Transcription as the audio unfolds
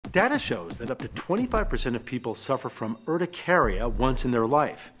Data shows that up to 25% of people suffer from urticaria once in their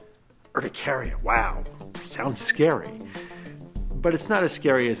life. Urticaria, wow, sounds scary. But it's not as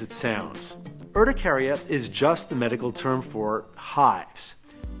scary as it sounds. Urticaria is just the medical term for hives.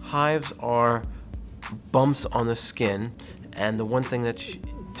 Hives are bumps on the skin, and the one thing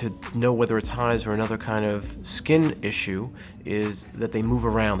to know whether it's hives or another kind of skin issue is that they move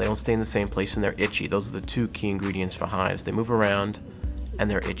around. They don't stay in the same place and they're itchy. Those are the two key ingredients for hives. They move around and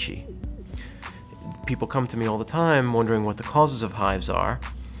they're itchy. People come to me all the time wondering what the causes of hives are.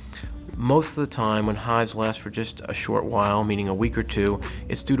 Most of the time when hives last for just a short while, meaning a week or two,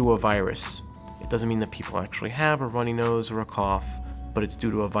 it's due to a virus. It doesn't mean that people actually have a runny nose or a cough, but it's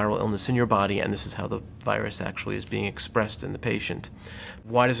due to a viral illness in your body, and this is how the virus actually is being expressed in the patient.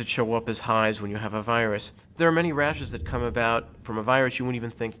 Why does it show up as hives when you have a virus? There are many rashes that come about from a virus you wouldn't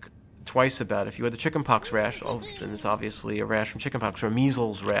even think twice about. If you had the chickenpox rash, oh, then it's obviously a rash from chickenpox, or a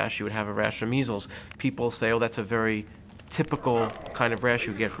measles rash, you would have a rash from measles. People say, oh, that's a very typical kind of rash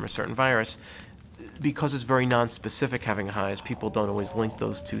you get from a certain virus. Because it's very non-specific having hives, people don't always link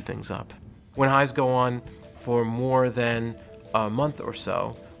those two things up. When hives go on for more than a month or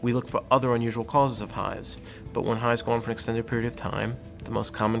so, we look for other unusual causes of hives. But when hives go on for an extended period of time, the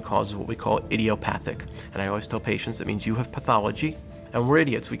most common cause is what we call idiopathic. And I always tell patients that means you have pathology, and we're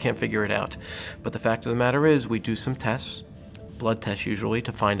idiots, we can't figure it out. But the fact of the matter is we do some tests, blood tests usually,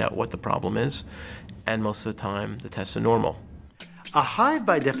 to find out what the problem is, and most of the time the tests are normal. A hive,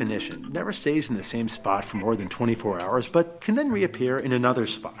 by definition, never stays in the same spot for more than 24 hours, but can then reappear in another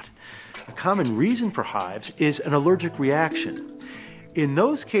spot. A common reason for hives is an allergic reaction. In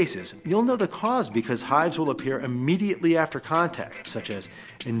those cases, you'll know the cause because hives will appear immediately after contact, such as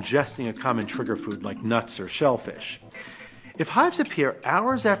ingesting a common trigger food like nuts or shellfish. If hives appear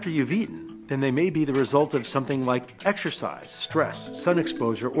hours after you've eaten, then they may be the result of something like exercise, stress, sun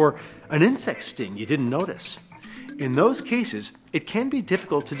exposure, or an insect sting you didn't notice. In those cases, it can be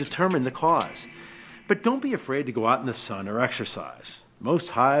difficult to determine the cause. But don't be afraid to go out in the sun or exercise.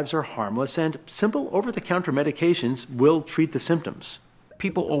 Most hives are harmless, and simple over-the-counter medications will treat the symptoms.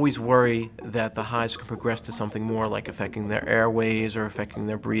 People always worry that the hives can progress to something more, like affecting their airways or affecting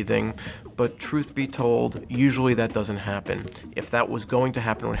their breathing, but truth be told, usually that doesn't happen. If that was going to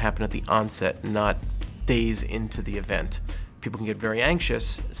happen, it would happen at the onset, not days into the event. People can get very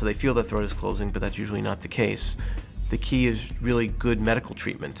anxious, so they feel their throat is closing, but that's usually not the case. The key is really good medical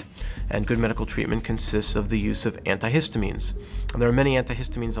treatment, and good medical treatment consists of the use of antihistamines. And there are many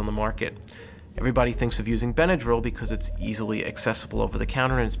antihistamines on the market. Everybody thinks of using Benadryl because it's easily accessible over the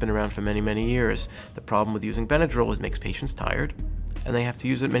counter and it's been around for many, many years. The problem with using Benadryl is it makes patients tired, and they have to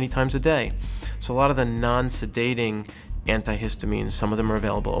use it many times a day. So a lot of the non-sedating antihistamines, some of them are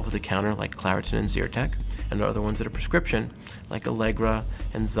available over the counter like Claritin and Zyrtec, and other ones that are prescription like Allegra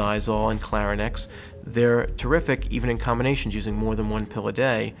and Zysol and Clarinex. They're terrific even in combinations, using more than one pill a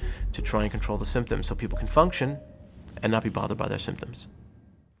day to try and control the symptoms so people can function and not be bothered by their symptoms.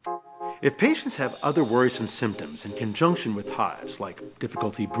 If patients have other worrisome symptoms in conjunction with hives, like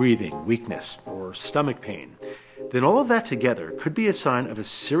difficulty breathing, weakness, or stomach pain, then all of that together could be a sign of a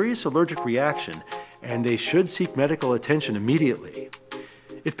serious allergic reaction, and they should seek medical attention immediately.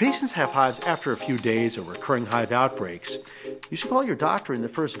 If patients have hives after a few days or recurring hive outbreaks, you should call your doctor in the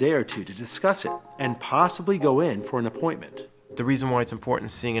first day or two to discuss it and possibly go in for an appointment. The reason why it's important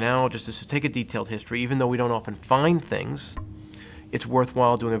seeing an allergist is to take a detailed history. Even though we don't often find things, it's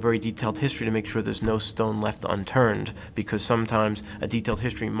worthwhile doing a very detailed history to make sure there's no stone left unturned, because sometimes a detailed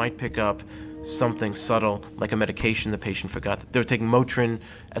history might pick up something subtle, like a medication the patient forgot. They're taking Motrin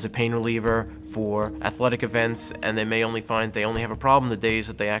as a pain reliever for athletic events, and they may only find they only have a problem the days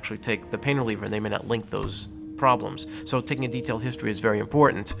that they actually take the pain reliever, and they may not link those problems. So taking a detailed history is very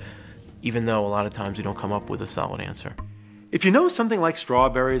important, even though a lot of times we don't come up with a solid answer. If you know something like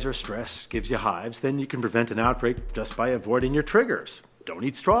strawberries or stress gives you hives, then you can prevent an outbreak just by avoiding your triggers. Don't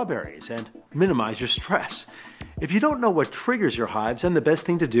eat strawberries and minimize your stress. If you don't know what triggers your hives, then the best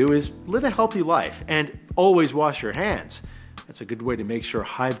thing to do is live a healthy life and always wash your hands. That's a good way to make sure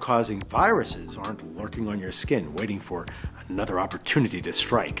hive-causing viruses aren't lurking on your skin, waiting for another opportunity to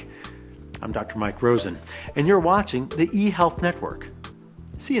strike. I'm Dr. Mike Rosen, and you're watching the eHealth Network.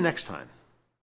 See you next time.